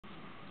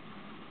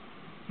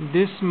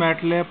This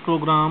MATLAB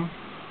program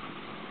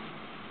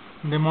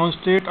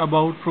demonstrates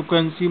about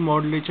frequency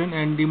modulation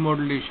and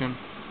demodulation.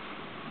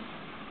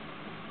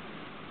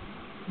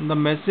 The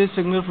message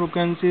signal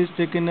frequency is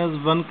taken as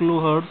 1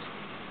 kHz.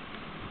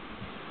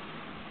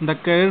 The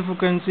carrier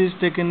frequency is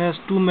taken as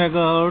 2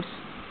 MHz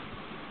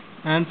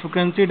and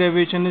frequency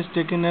deviation is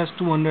taken as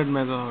 200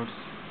 MHz.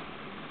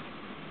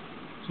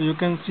 So you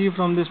can see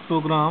from this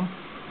program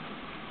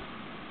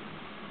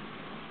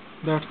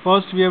that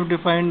first we have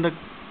defined the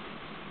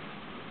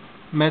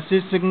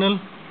message signal,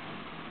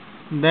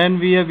 then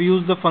we have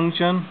used the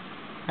function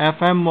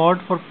FM mod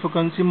for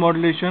frequency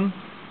modulation,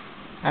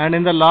 and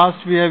in the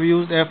last we have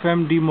used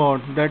FM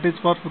demod, that is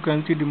for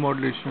frequency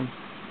demodulation.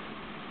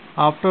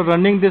 After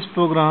running this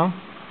program,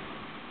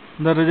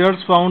 the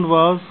results found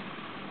was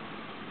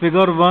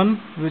figure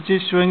 1, which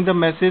is showing the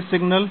message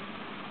signal,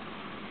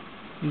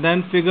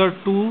 then figure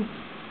 2,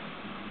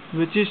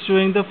 which is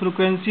showing the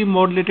frequency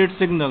modulated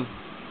signal,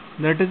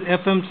 that is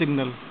FM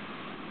signal,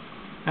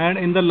 and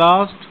in the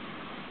last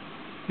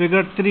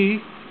figure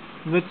 3,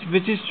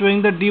 which is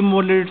showing the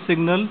demodulated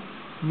signal,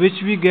 which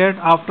we get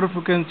after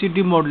frequency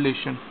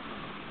demodulation.